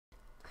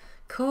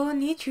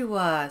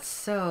Konnichiwa.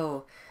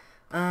 So,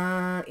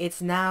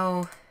 it's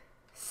now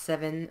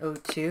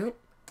 7:02.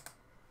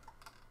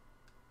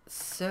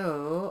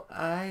 So,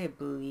 I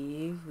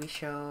believe we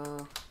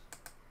shall...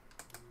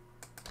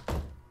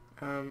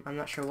 I'm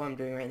not sure what I'm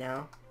doing right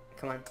now.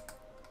 Come on.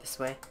 This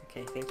way.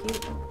 Okay, thank you.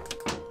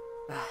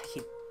 I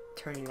keep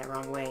turning that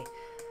wrong way.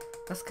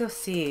 Let's go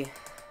see.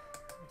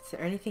 Is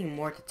there anything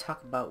more to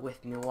talk about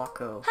with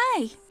Milwaukee?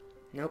 Hi.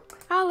 Nope.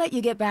 I'll let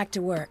you get back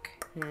to work.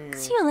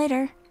 See you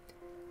later.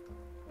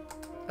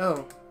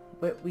 Oh,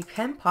 but we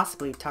can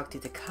possibly talk to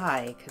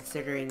Takai,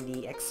 considering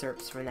the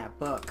excerpts from that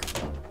book.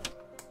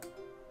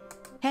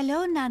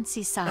 Hello,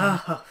 Nancy-san.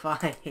 Oh,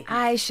 fine.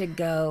 I should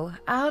go.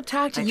 I'll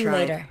talk to you tried.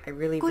 later. I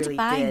really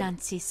Goodbye, did.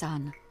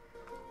 Nancy-san.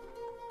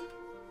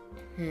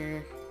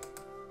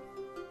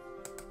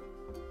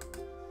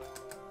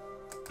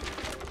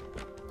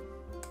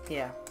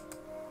 Yeah.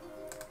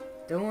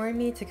 Don't worry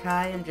me,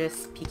 Takai. I'm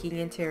just peeking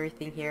into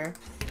everything here.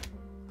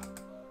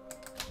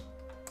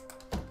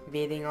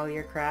 Evading all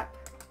your crap.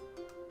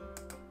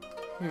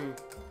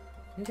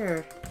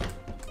 Wonder...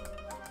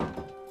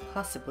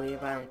 Possibly,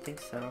 but I don't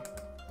think so.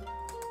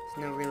 There's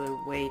no really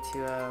way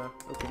to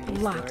open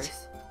these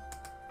doors.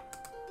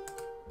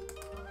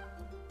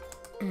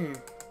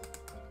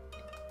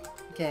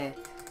 Okay,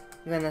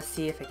 I'm gonna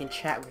see if I can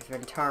chat with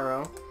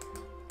Rentaro.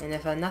 And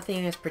if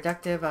nothing is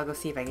productive, I'll go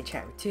see if I can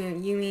chat with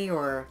Yumi,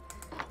 or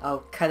I'll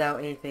cut out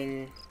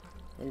anything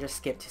and just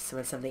skip to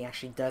when something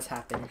actually does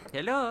happen.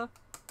 Hello.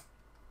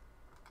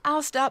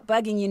 I'll stop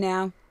bugging you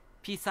now.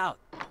 Peace out.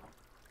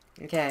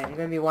 Okay, I'm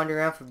gonna be wandering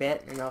around for a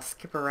bit, and I'll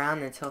skip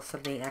around until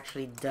something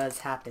actually does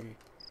happen.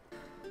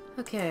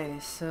 Okay,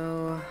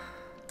 so...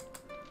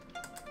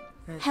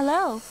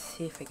 Hello.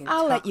 See if I can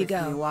I'll talk let you with go.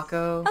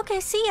 Miwako. Okay,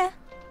 see ya.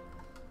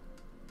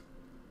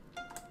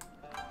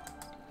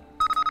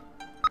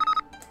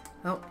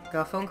 Oh,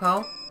 got a phone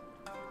call.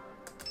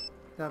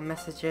 Got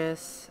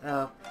messages.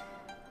 Oh.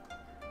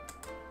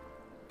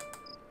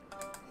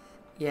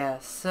 Yeah,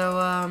 so,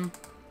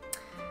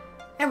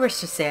 I wish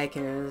to say I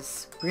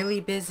was really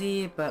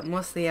busy, but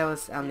mostly I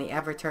was on the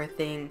Avatar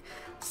thing.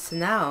 So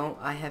now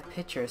I have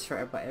pictures for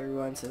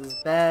everyone. So this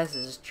is Bess,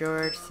 this is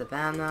George,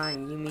 Savannah,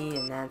 and Yumi,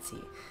 and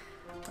Nancy.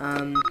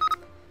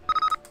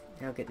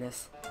 Oh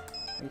goodness.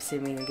 I'm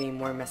assuming I'm getting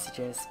more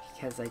messages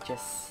because I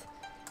just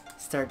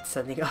started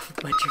sending off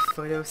a bunch of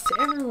photos to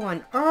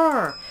everyone.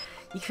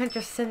 You can't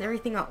just send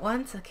everything at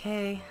once?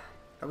 Okay.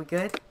 Are we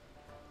good?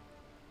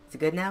 Is it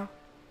good now?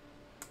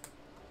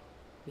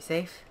 You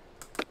safe?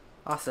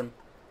 Awesome.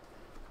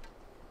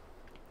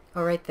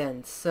 Alright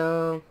then,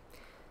 so...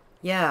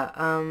 Yeah,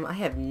 I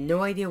have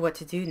no idea what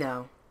to do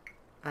now.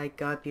 I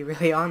gotta be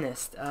really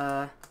honest.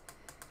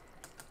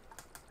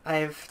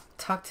 I've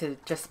talked to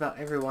just about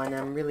everyone.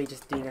 I'm really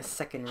just doing a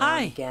second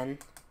round again.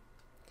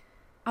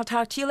 I'll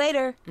talk to you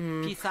later.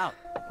 Peace out.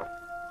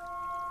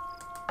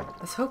 I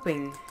was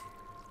hoping...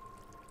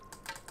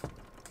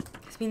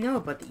 Because we know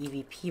about the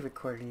EVP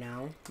recorder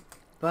now.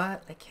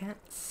 But I can't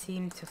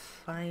seem to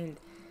find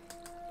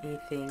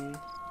anything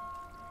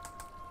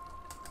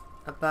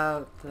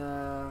about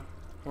the...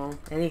 well,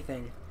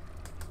 anything.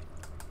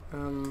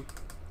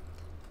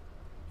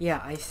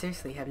 Yeah, I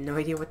seriously have no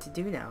idea what to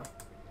do now.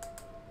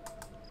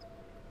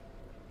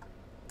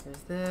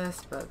 There's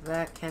this, but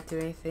that can't do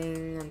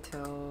anything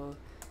until...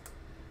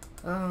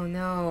 Oh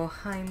no,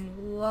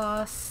 I'm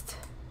lost.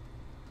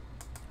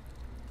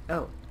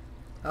 Oh,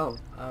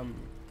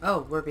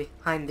 we're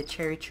behind the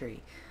cherry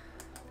tree.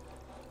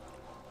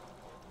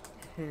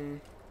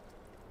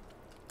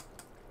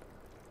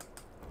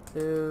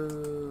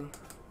 Ooh.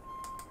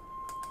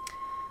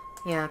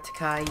 Yeah,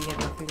 Takai, you have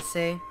nothing to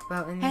say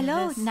about any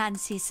Hello, of this?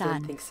 Nancy-san.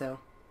 Don't think so.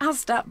 I'll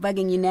stop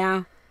bugging you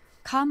now.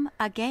 Come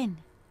again.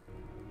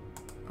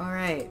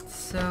 Alright,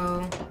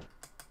 so...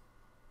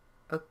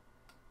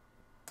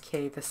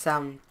 Okay,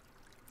 the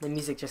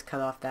music just cut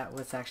off. That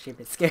was actually a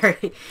bit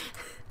scary.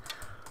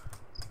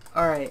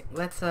 Alright,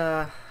 let's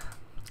gotta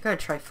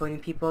try phoning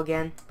people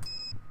again.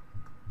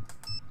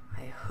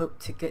 I hope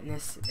to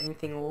goodness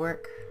anything will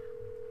work.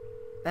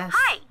 Bess?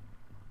 Hi!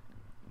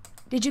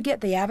 Did you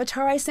get the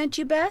avatar I sent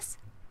you, Bess?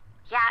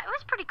 Yeah, it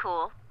was pretty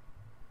cool.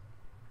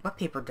 What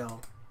paper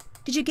doll?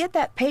 Did you get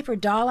that paper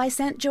doll I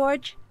sent,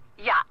 George?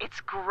 Yeah, it's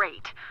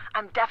great.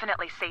 I'm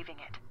definitely saving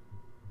it.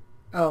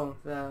 Oh,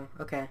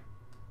 okay.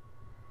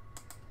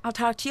 I'll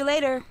talk to you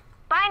later.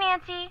 Bye,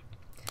 Nancy.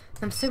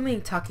 I'm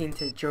assuming talking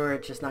to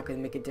George is not going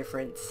to make a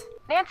difference.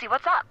 Nancy,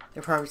 what's up?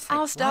 They're probably just like,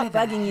 I'll stop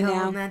 "Why the bugging you hell,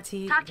 now."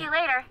 Nancy? Talk to you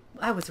later.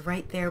 I was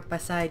right there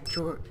beside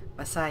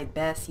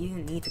Bess. You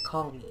didn't need to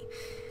call me.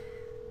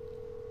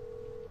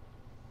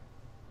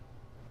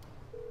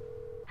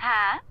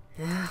 Huh?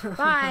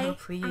 Bye.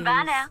 Please.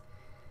 Bye now.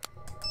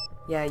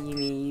 Yeah,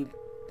 you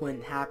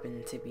wouldn't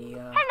happen to be,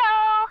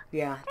 Hello.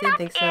 Yeah, didn't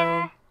think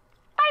so.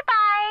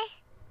 Bye-bye.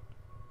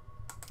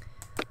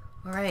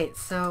 Alright,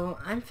 so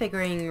I'm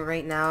figuring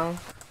right now...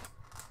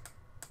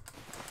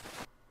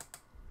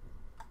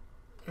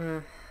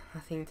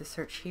 nothing to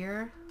search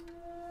here.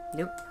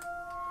 Nope.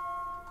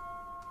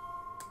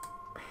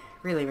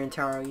 Really,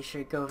 Rentaro, you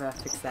should go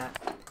fix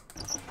that.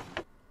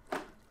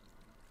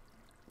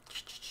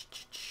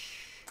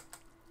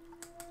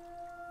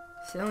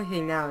 So the only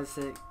thing now is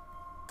that...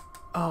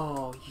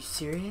 Oh, you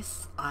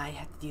serious? I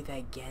have to do that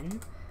again?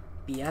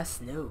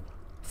 BS? No.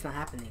 It's not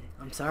happening.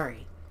 I'm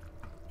sorry.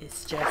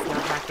 It's just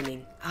not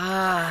happening.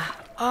 Ah,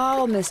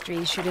 all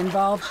mysteries should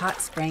involve hot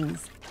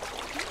springs.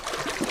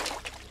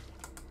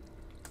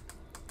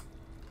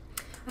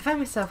 I find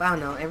myself, I don't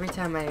know, every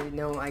time I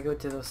know I go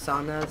to those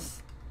saunas,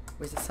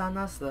 where's the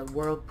saunas? The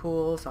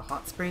whirlpools or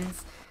hot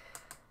springs,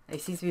 I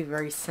seem to be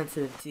very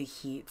sensitive to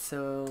heat,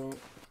 so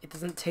it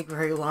doesn't take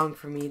very long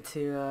for me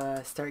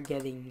to start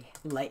getting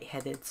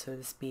lightheaded, so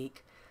to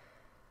speak.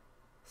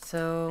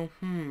 So,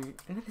 I'm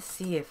gonna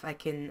see if I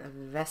can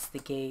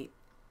investigate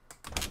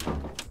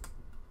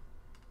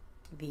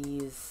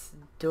these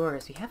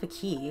doors. We have a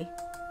key.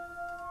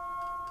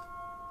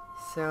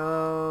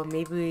 So,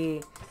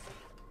 maybe...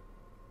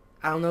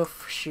 I don't know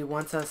if she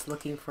wants us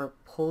looking for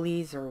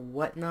pulleys or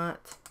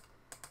whatnot.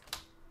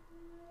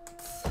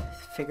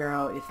 Let's figure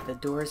out if the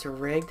doors are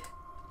rigged.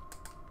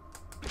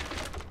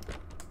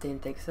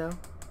 Didn't think so.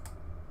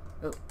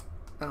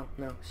 Oh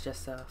no, it's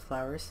just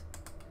flowers.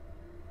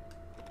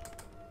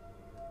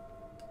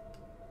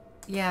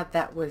 Yeah,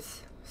 that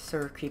was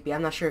sort of creepy.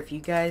 I'm not sure if you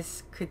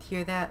guys could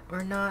hear that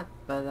or not,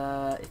 but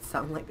it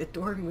sounded like the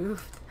door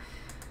moved.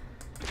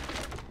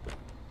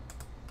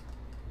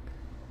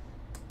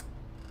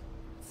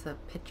 It's a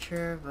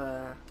picture of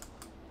a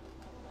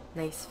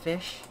nice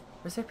fish.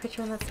 Was there a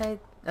picture on that side?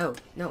 Oh,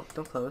 no,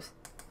 don't close.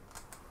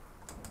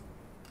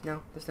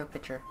 No, there's no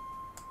picture.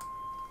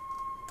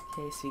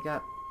 Okay, so you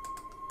got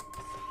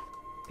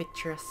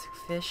picturesque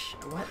fish.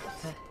 What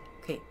the?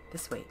 Okay,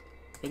 this way.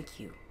 Thank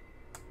you.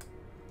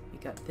 We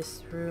got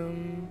this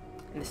room.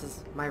 And this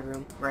is my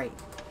room. Right.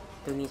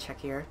 Don't need to check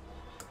here.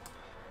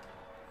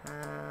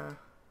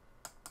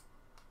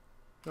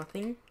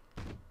 Nothing?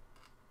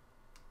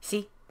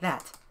 See?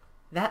 That.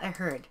 That I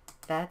heard.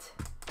 That.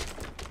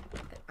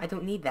 I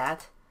don't need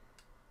that.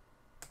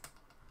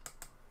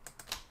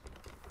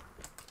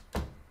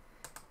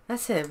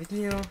 That's it. But,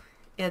 you know,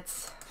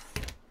 it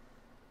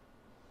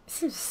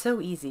seems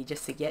so easy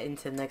just to get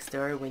into next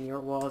door when your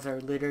walls are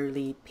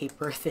literally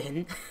paper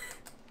thin.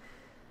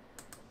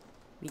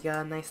 We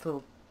got a nice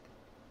little...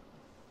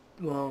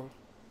 Well,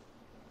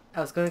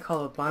 I was going to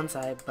call it a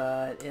bonsai,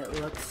 but it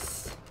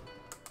looks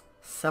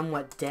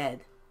somewhat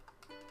dead.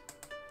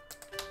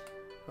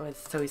 Oh,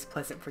 it's always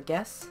pleasant for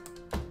guests.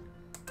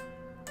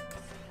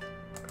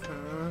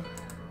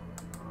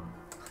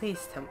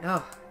 Please tell me...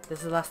 Oh, this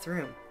is the last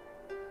room.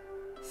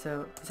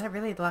 So, is that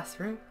really the last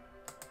room?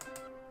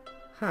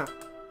 Huh.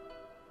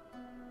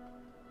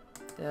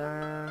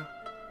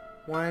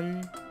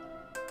 1,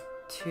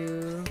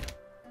 2...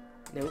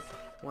 Nope.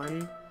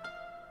 1,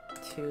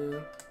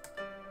 2...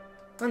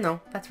 Oh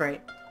no, that's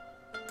right.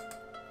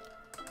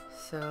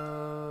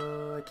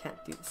 So, I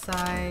can't do the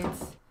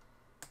sides.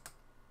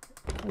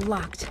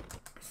 Locked.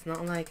 It's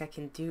not like I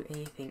can do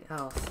anything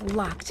else.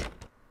 Locked.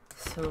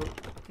 So,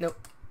 nope.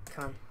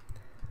 Come on.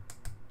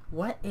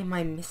 What am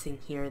I missing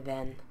here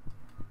then?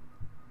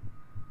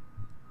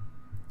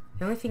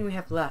 The only thing we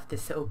have left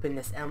is to open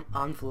this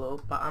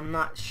envelope, but I'm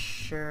not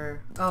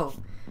sure... Oh,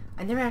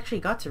 I never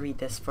actually got to read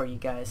this for you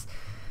guys.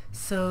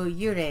 So,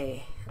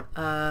 Yurei,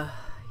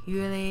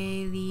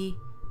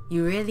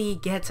 you really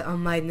get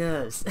on my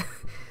nerves.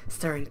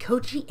 Starring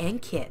Koji and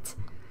Kit.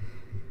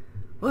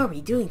 What are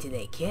we doing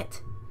today,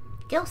 Kit?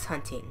 Ghost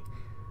hunting.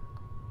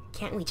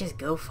 Can't we just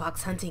go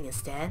fox hunting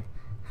instead?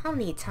 How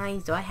many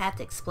times do I have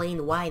to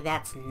explain why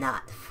that's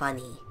not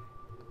funny?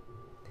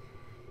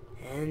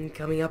 And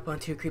coming up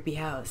onto a creepy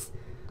house.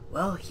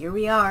 Well, here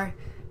we are.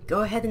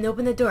 Go ahead and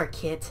open the door,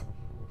 Kit.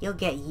 I'll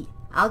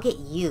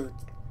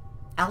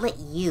let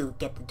you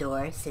get the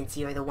door since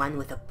you're the one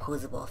with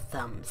opposable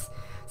thumbs.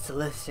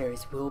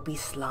 Solicitors will be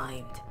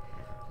slimed.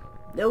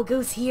 No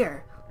ghosts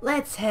here.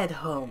 Let's head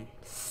home.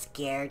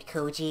 Scared,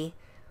 Koji?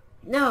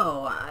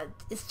 No,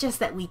 it's just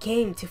that we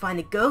came to find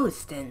a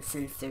ghost, and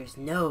since there's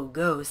no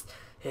ghost...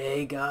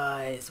 Hey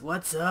guys,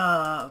 what's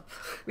up?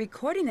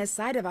 Recording the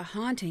site of a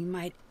haunting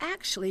might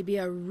actually be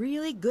a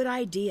really good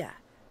idea.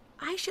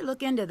 I should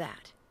look into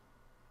that.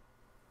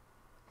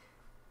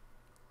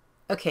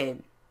 Okay,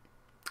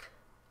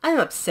 I'm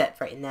upset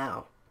right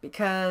now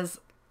because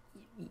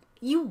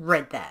you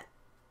read that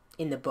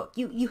in the book.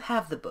 You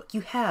have the book. You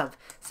have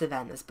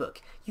Savannah's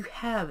book. You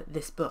have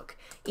this book.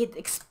 It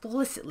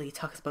explicitly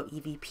talks about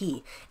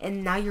EVP,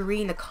 and now you're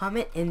reading a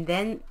comic and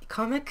then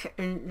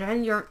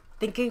you're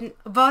thinking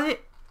about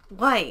it.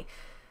 Why?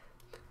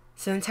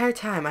 So the entire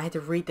time I had to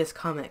read this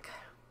comic.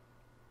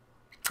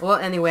 Well,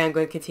 anyway, I'm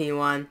going to continue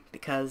on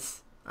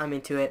because I'm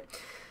into it.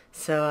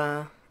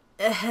 So,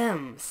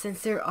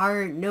 since there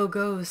are no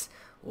ghosts,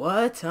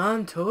 what?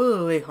 I'm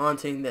totally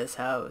haunting this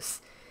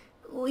house.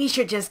 We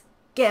should just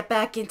get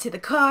back into the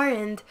car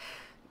and...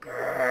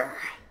 Grrr.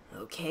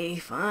 Okay,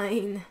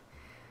 fine.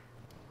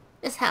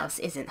 This house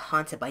isn't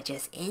haunted by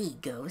just any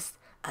ghost.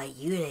 A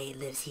Yurei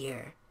lives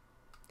here.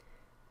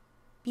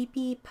 Beep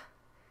beep.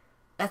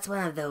 That's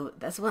one of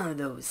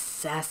those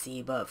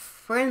sassy but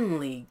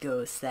friendly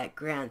ghosts that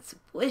grants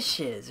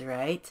wishes,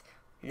 right?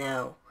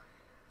 No.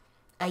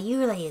 A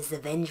Yurei is the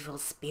vengeful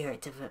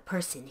spirit of a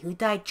person who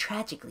died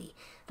tragically.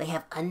 They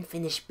have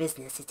unfinished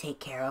business to take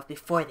care of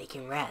before they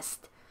can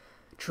rest.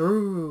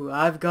 True,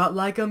 I've got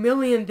like a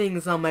million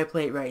things on my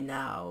plate right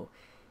now.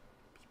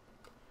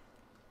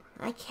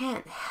 I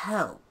can't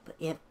help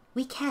if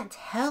we can't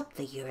help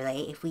the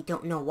Yurei if we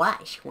don't know why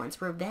she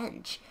wants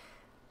revenge.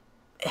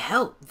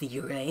 Help the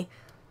Yurei?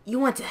 You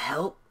want to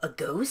help a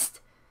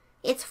ghost?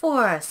 It's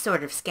for a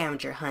sort of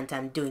scavenger hunt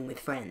I'm doing with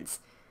friends.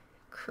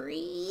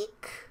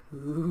 Creak.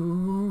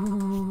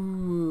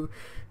 Ooh,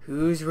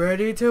 who's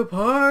ready to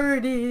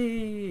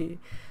party?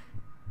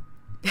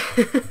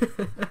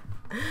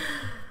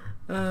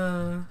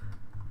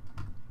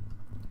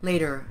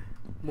 Later.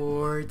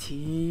 More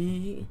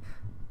tea?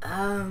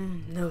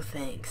 No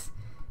thanks.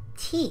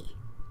 Tea?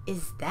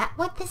 Is that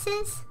what this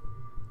is?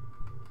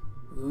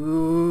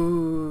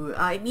 Ooh,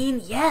 I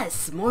mean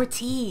yes, more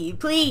tea,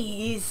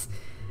 please.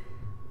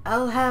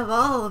 I'll have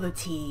all the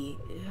tea.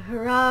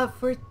 Hurrah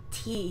for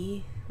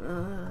tea.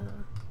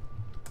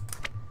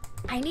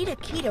 I need a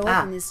key to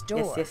open this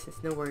door. Yes,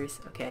 no worries.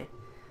 Okay.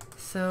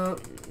 So,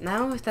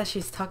 now that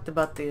she's talked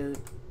about the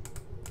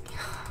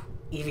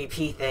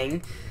EVP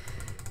thing,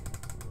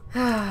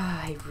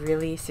 I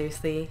really,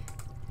 seriously,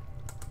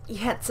 you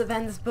had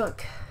Savannah's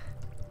book.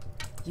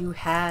 You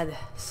had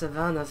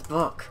Savannah's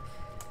book.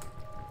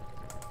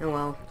 Oh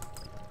well.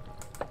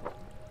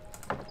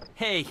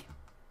 Hey,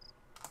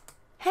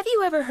 Have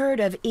you ever heard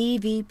of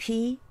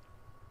EVP?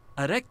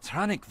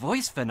 electronic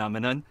voice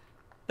phenomenon?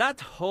 That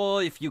whole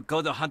if you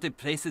go to haunted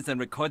places and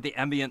record the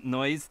ambient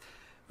noise,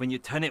 when you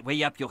turn it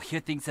way up, you'll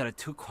hear things that are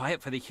too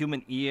quiet for the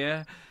human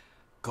ear.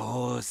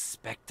 Ghosts,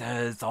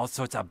 specters, all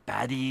sorts of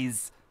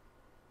baddies.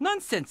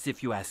 Nonsense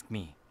if you ask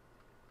me.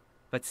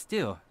 But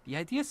still, the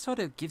idea sort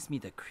of gives me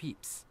the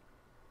creeps.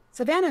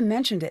 Savannah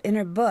mentioned it in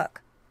her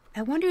book.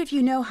 I wonder if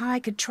you know how I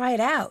could try it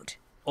out.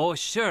 Oh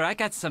sure, I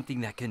got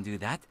something that can do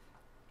that.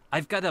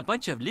 I've got a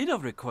bunch of little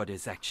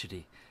recorders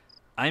actually.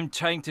 I'm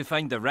trying to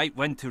find the right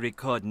one to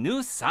record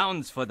new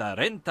sounds for the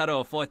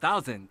Rentaro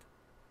 4000.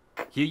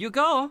 Here you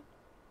go.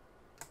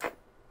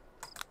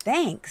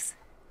 Thanks.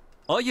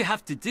 All you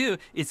have to do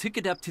is hook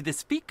it up to the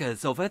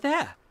speakers over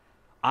there.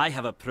 I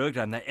have a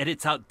program that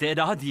edits out dead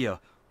audio.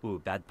 Ooh,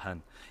 bad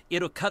pun.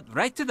 It'll cut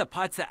right to the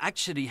parts that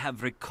actually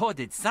have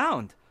recorded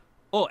sound.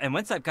 Oh, and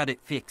once I've got it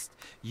fixed,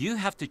 you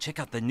have to check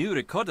out the new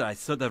recorder I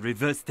sort of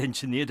reverse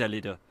engineered a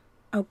little.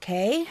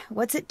 Okay,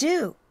 what's it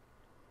do?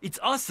 It's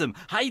awesome!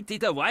 High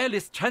data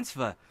wireless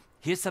transfer.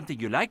 Here's something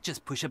you like,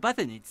 just push a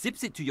button, it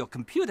zips it to your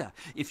computer.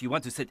 If you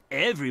want to send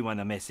everyone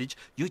a message,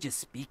 you just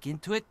speak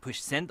into it, push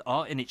send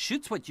all, and it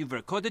shoots what you've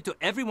recorded to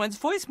everyone's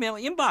voicemail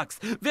inbox.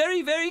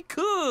 Very, very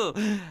cool!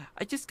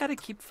 I just gotta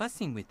keep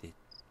fussing with it.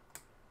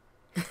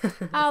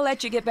 I'll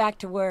let you get back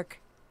to work.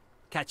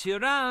 Catch you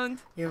around!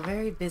 You're a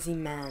very busy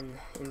man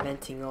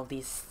inventing all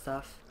these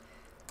stuff.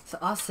 So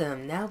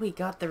awesome, now we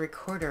got the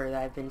recorder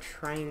that I've been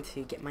trying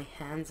to get my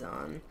hands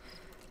on.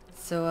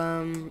 So,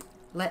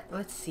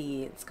 let's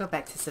see, let's go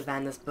back to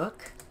Savannah's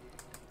book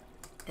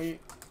and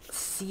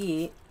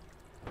see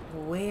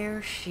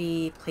where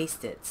she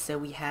placed it. So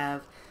we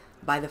have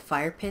by the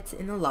fire pit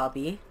in the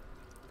lobby,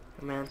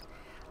 oh man,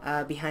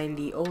 behind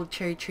the old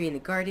cherry tree in the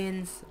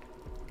gardens,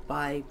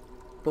 by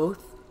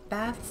both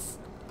baths,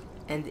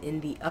 and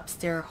in the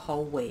upstairs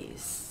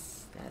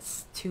hallways.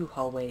 That's 2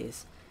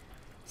 hallways.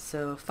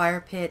 So fire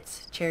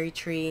pit, cherry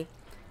tree,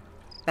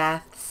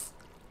 baths,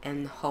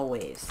 and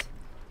hallways.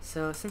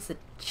 So since the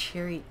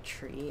cherry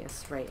tree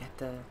is right at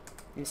the,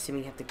 I'm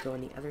assuming you have to go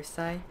on the other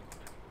side.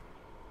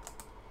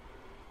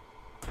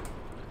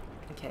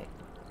 Okay.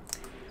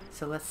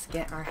 So let's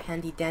get our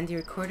handy dandy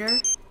recorder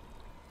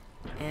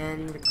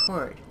and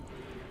record.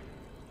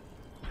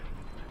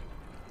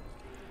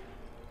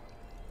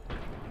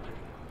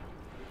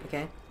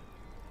 Okay.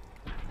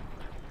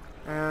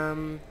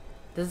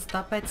 Does it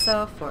stop by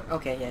itself or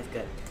okay, yeah, it's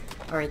good.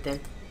 Alright then.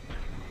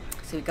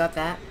 So we got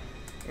that.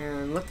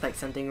 And looked like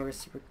something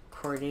was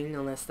recording,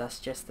 unless that's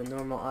just the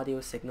normal audio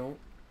signal.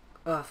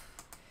 Ugh.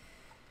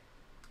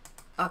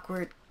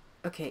 Awkward.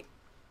 Okay.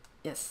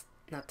 Yes.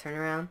 Now turn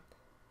around.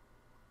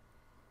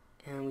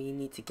 And we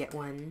need to get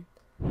one.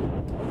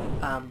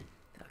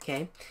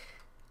 Okay.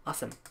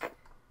 Awesome.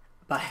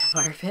 By a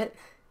fire pit.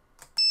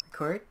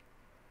 Record.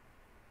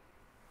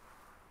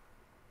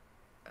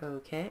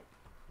 Okay.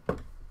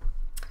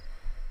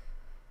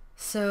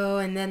 So,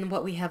 and then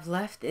what we have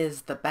left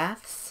is the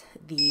baths.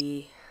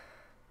 They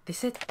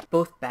said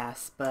both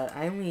baths, but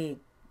I only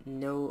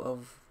know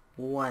of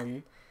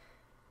one.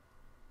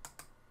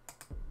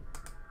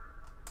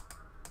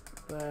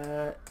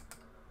 But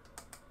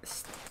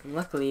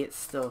luckily it's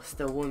still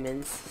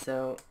women's,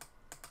 so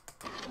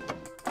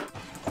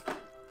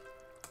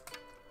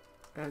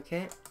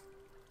okay.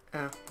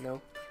 Oh,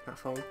 no, not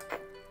phone.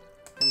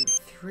 Number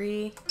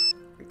 3,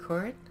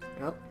 record.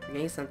 Oh, we're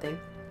getting something.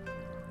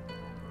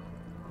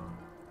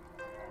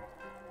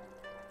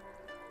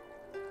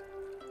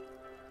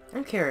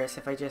 I'm curious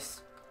if I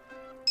just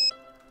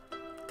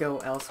go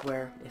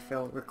elsewhere, if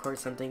it'll record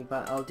something,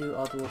 but I'll do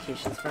all the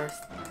locations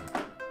first.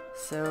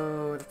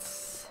 So,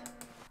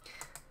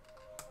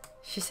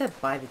 She said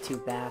by the two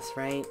baths,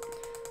 right?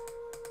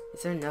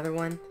 Is there another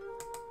one?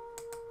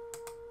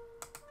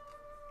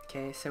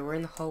 Okay, so we're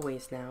in the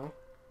hallways now.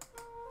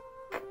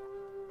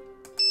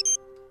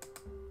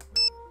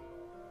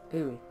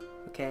 Ooh,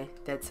 okay,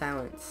 dead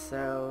silence,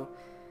 so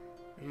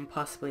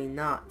possibly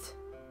not.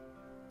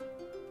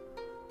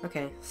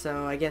 Okay,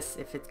 so I guess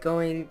if it's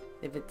going,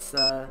 if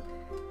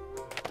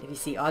you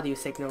see audio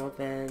signal,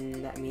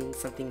 then that means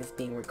something is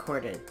being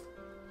recorded.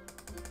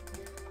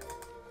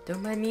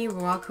 Don't mind me,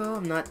 Rocco,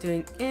 I'm not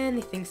doing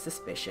anything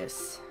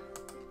suspicious.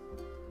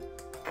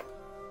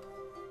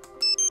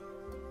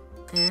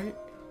 And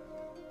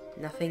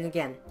nothing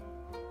again.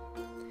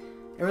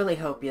 I really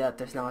hope that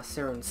there's not a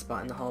certain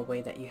spot in the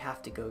hallway that you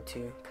have to go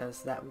to,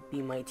 because that would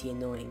be mighty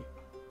annoying.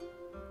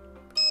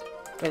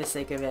 For the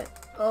sake of it,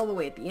 all the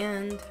way at the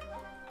end.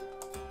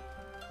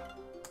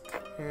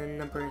 And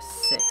number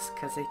 6,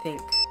 because I think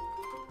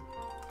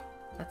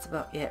that's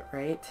about it,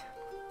 right?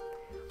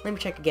 Let me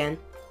check again.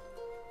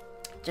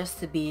 Just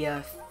to be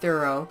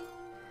thorough,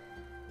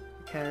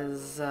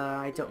 because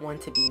I don't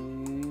want to be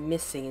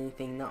missing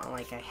anything, not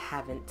like I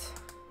haven't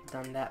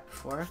done that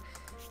before.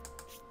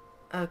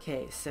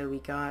 Okay, so we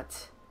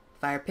got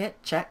fire pit,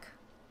 check.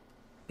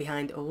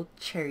 Behind old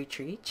cherry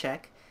tree,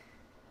 check.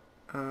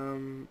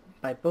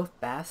 By both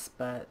baths,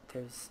 but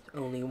there's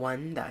only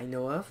one that I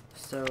know of,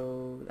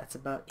 so that's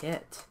about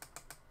it.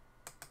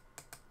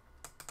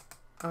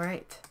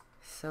 Alright,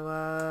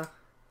 so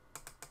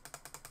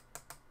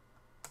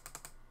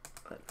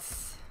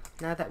let's,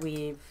 now that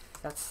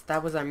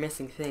that was our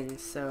missing thing,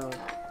 so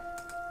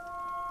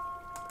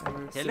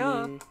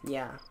Hello?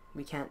 yeah,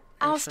 we can't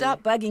I'll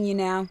stop bugging you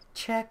now.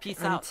 check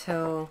Peace out.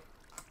 until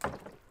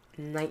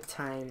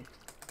nighttime.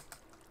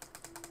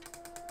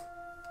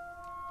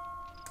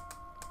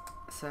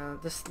 So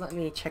just let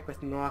me check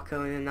with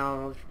Morocco and then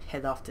I'll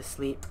head off to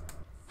sleep.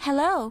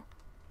 Hello.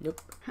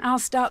 Nope. I'll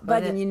stop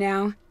But bugging you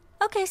now.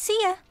 Okay, see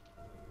ya.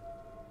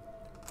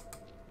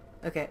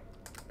 Okay,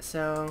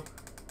 so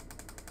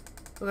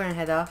we're gonna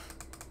head off.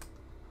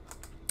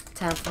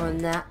 Time for a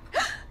nap.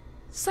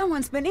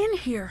 Someone's been in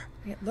here.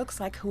 It looks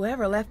like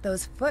whoever left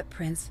those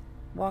footprints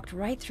walked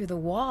right through the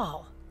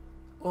wall.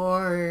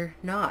 Or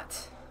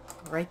not.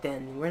 Right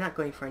then, we're not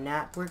going for a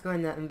nap, we're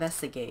going to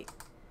investigate.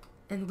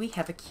 And we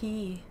have a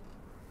key.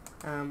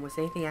 Was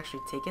anything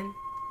actually taken?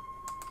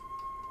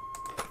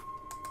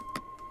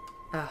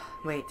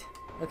 Wait.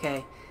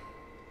 Okay.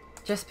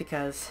 Just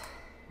because,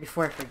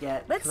 before I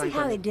forget. Let's 'cause see I'm how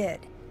gonna- they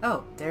did.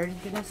 Oh, there it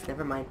is.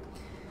 Never mind.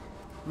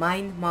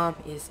 Mine mom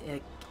is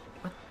a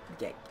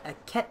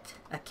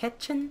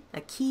kitchen.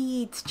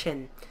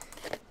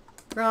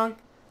 Wrong.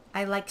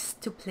 I likes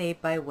to play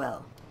by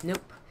well.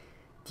 Nope.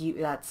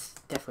 That's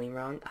definitely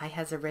wrong. I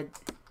has a red.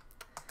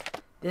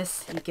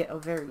 This you get a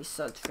very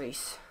sad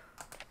face.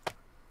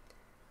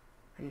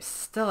 I'm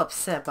still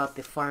upset about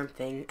the farm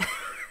thing.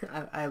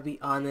 I'll be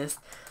honest.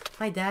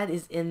 My dad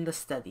is in the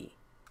study.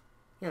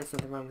 Yeah, there's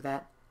nothing wrong with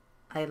that.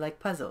 I like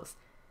puzzles.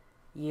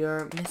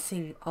 You're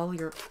missing all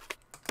your...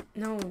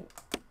 No.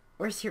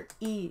 Where's your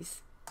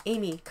E's?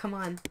 Amy, come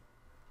on.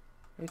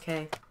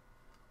 Okay.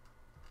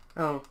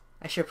 Oh,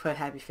 I should put a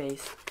happy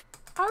face.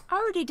 I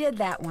already did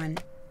that one.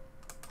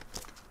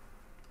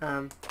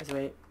 Just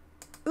wait.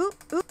 I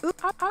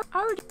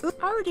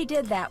already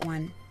did that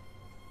one.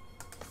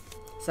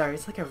 Sorry,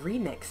 it's like a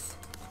remix.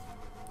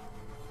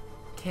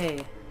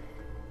 Okay.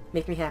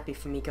 Make me happy,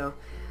 Fumiko.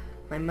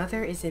 My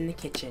mother is in the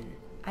kitchen.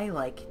 I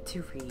like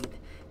to read.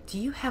 Do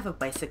you have a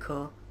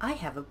bicycle? I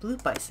have a blue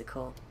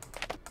bicycle.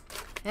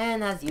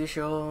 And as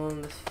usual,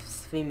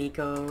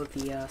 Fumiko,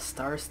 the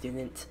star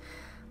student.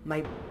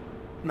 My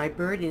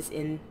bird is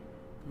in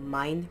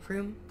mine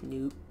room?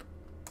 Nope.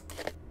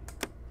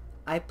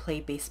 I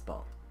play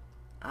baseball.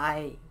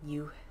 Have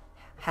you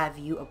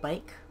a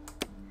bike?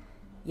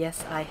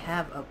 Yes, I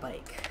have a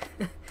bike.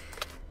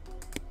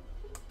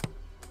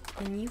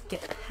 And you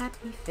get a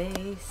happy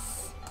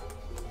face.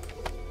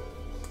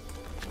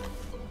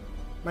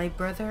 My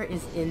brother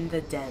is in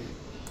the den.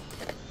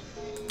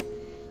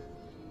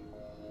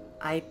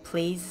 I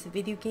plays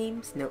video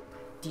games? Nope.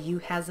 Do you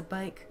has a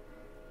bike?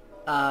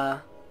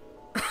 I'm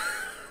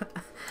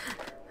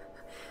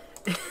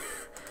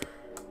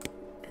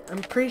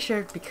pretty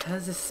sure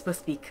because it's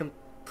supposed to be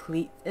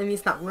complete. I mean,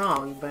 it's not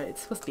wrong, but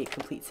it's supposed to be a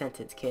complete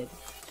sentence, kid.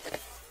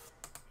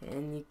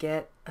 And you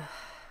get,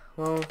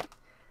 well,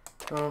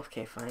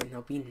 okay, fine.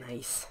 I'll be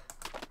nice.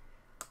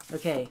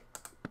 Okay.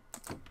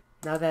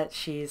 Now that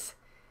she's,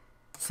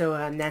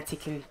 so Nancy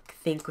can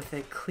think with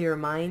a clear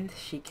mind,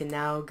 she can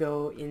now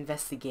go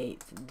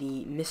investigate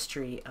the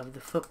mystery of the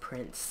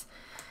footprints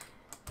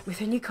with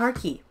her new car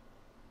key.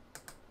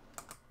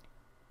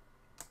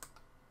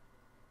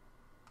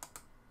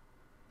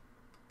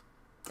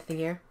 Nothing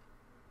here?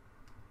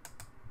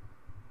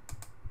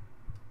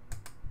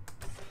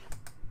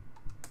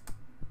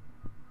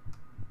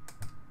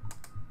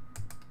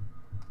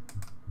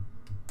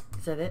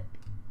 Is that it?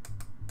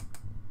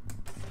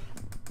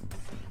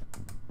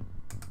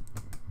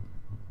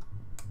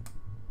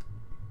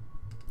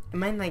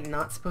 Am I like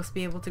not supposed to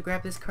be able to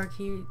grab this card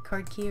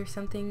key or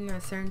something at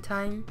a certain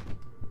time?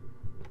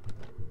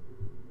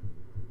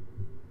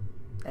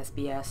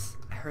 SBS.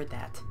 I heard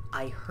that.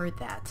 I heard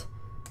that.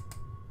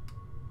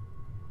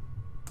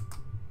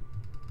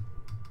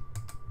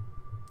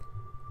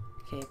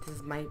 Okay, this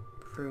is my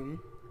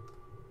room.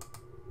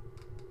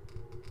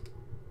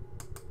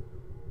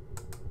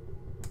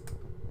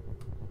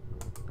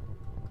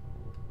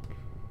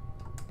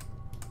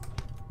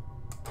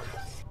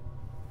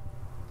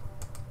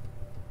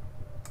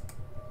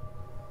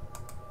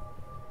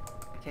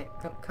 Okay,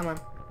 come on.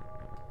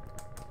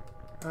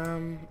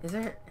 Is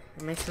there...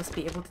 Am I supposed to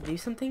be able to do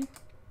something?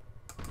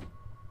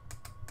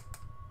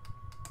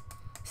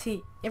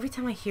 See, every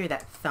time I hear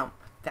that thump,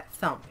 I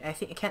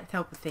can't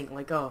help but think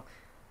like, oh,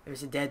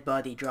 there's a dead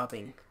body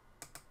dropping.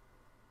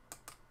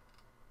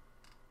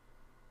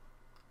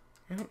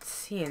 I don't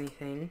see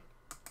anything.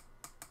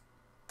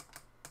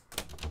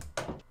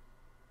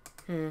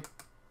 Well,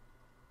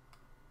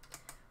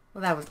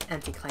 that was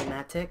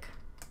anticlimactic.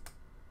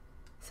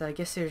 So I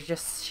guess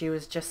she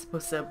was just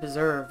supposed to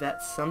observe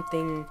that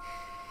something,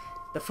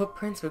 the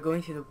footprints were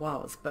going through the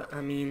walls. But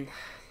I mean,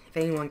 if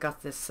anyone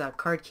got this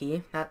card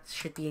key, that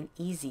should be an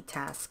easy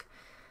task.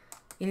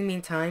 In the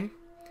meantime,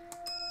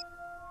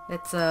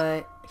 let's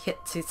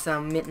hit to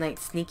some midnight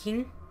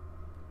sneaking.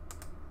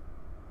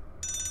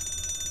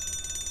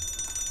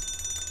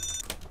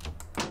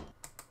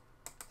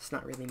 It's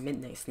not really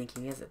midnight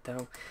sneaking, is it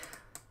though?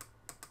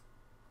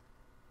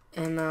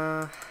 And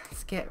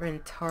let's get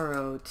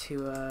Rentaro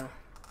to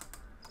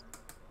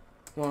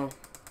well,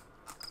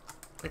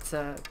 let's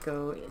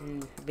go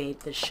invade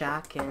the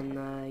shack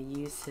and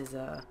use his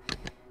there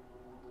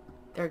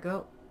we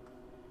go.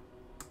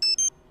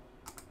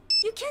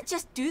 You can't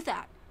just do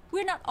that.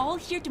 We're not all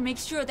here to make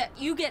sure that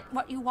you get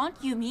what you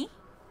want, Yumi.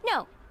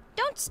 No,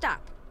 don't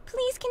stop.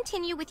 Please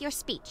continue with your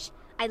speech.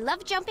 I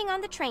love jumping on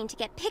the train to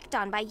get picked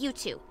on by you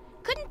two.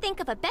 Couldn't think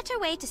of a better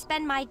way to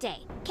spend my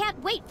day.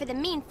 Can't wait for the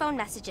mean phone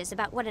messages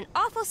about what an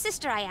awful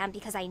sister I am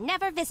because I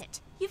never visit.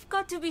 You've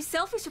got to be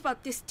selfish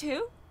about this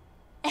too.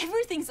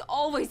 Everything's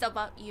always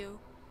about you.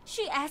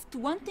 She asked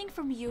one thing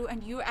from you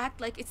and you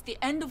act like it's the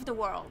end of the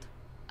world.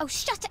 Oh,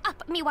 shut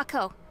up,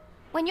 Miwako.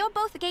 When you're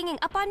both ganging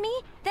up on me,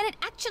 then it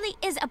actually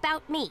is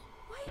about me.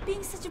 Why are you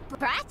being such a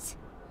Brat?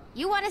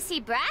 You want to see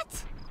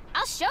Brat?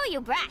 I'll show you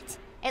Brat.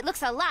 It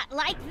looks a lot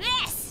like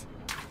this.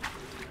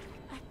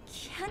 I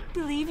can't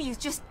believe you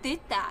just did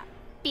that.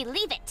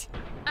 Believe it.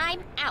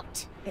 I'm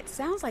out. It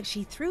sounds like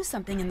she threw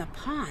something in the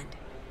pond.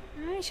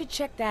 I should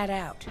check that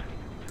out.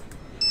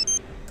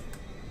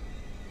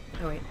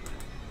 Oh wait.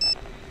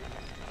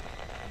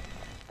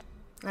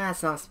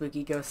 That's not a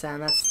spooky ghost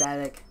sound, that's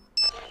static.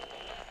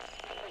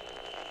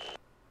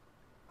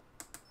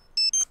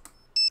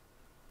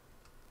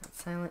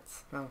 That's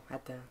silence? Oh, I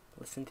have to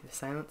listen to the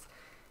silence.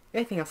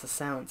 Everything else is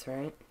silence,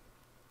 right?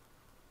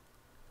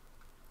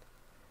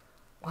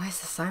 Why is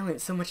the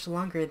silence so much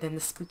longer than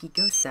the spooky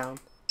ghost sound?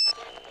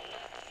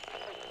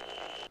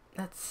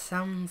 That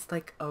sounds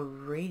like a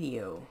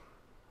radio.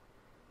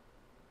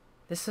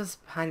 This was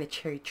behind a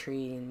cherry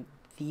tree, and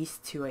these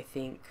two, I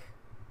think.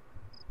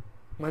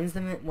 One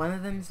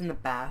of them's in the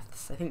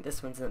baths. I think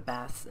this one's in the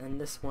baths, and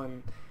this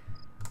one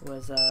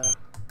was I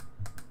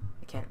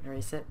can't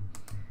erase it.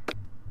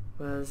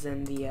 Was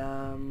in the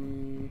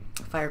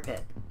fire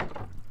pit.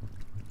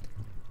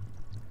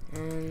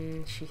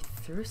 And she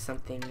threw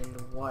something in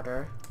the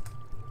water.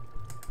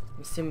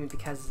 I'm assuming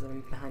because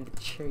I'm behind the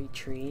cherry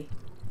tree.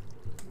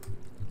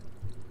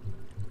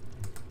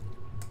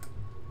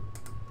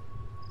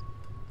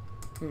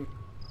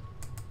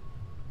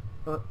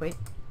 Oh, wait.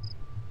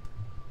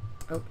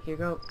 Oh, here you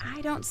go.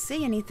 I don't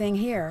see anything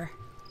here.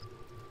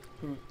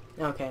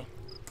 Okay.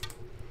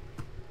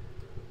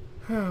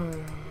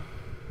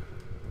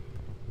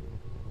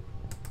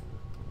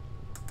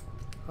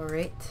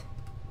 Alright.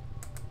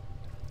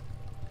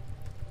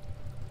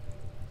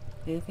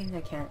 Anything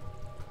I can't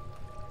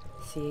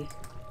see?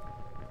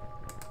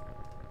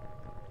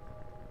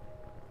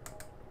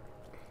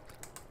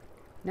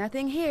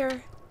 Nothing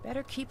here.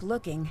 Better keep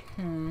looking.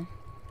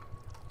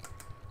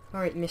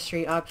 Alright,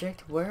 mystery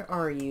object, where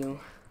are you?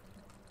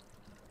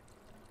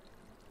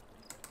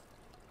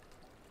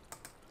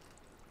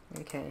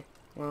 Okay,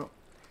 well,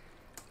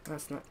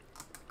 that's not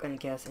gonna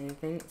guess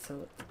anything,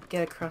 so let's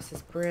get across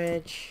this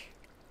bridge.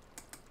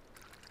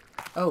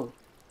 Oh,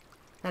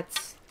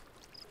 that's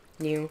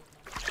new.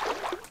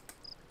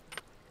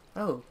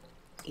 Oh,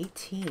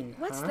 18,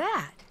 What's huh?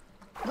 that?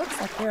 Looks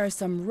like there are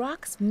some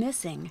rocks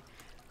missing.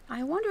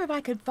 I wonder if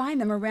I could find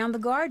them around the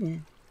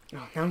garden.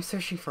 Oh, now I'm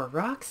searching for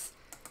rocks?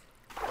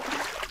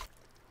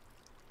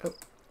 Oh,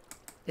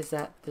 is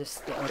that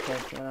just the... Okay,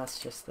 no, that's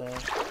just the...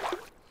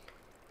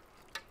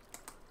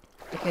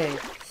 Okay,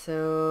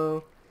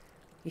 so...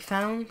 We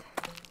found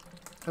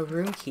a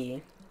room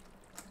key.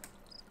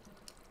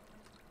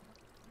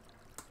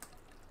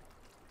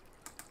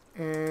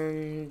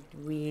 And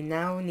we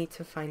now need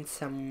to find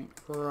some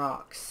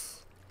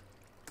rocks.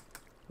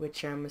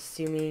 Which I'm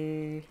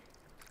assuming...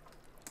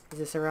 Is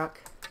this a rock?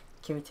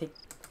 Can we take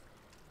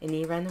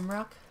any random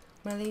rock?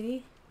 my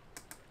lady?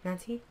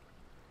 Nancy?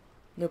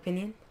 No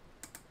opinion?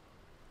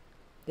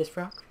 This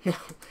rock? No.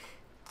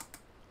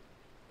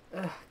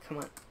 Ugh, come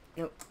on.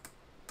 Nope.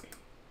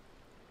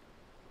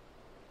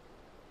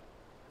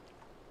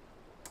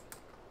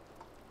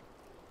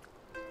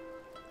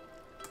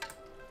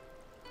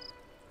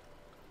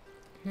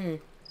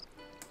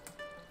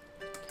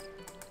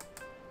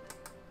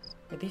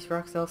 Are these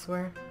rocks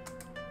elsewhere?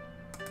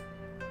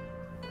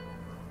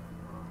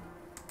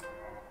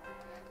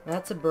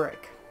 That's a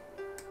brick.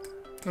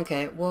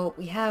 Okay, well,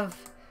 we have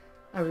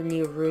a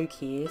new room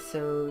key,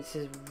 so this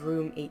is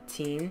room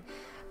 18.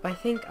 But I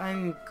think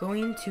I'm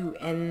going to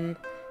end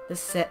the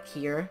set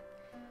here.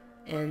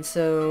 And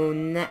so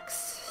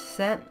next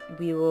set,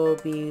 we will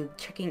be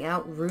checking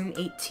out room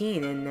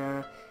 18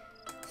 and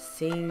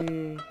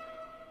seeing...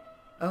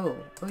 Oh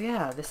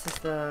yeah, this is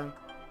the...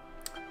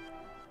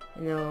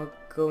 You know,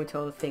 go into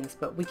all the things,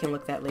 but we can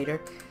look that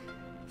later.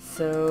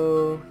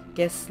 So,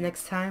 guess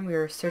next time we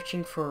are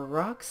searching for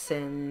rocks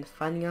and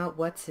finding out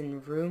what's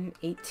in room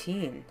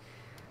 18.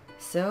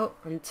 So,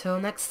 until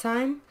next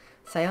time,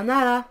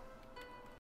 sayonara!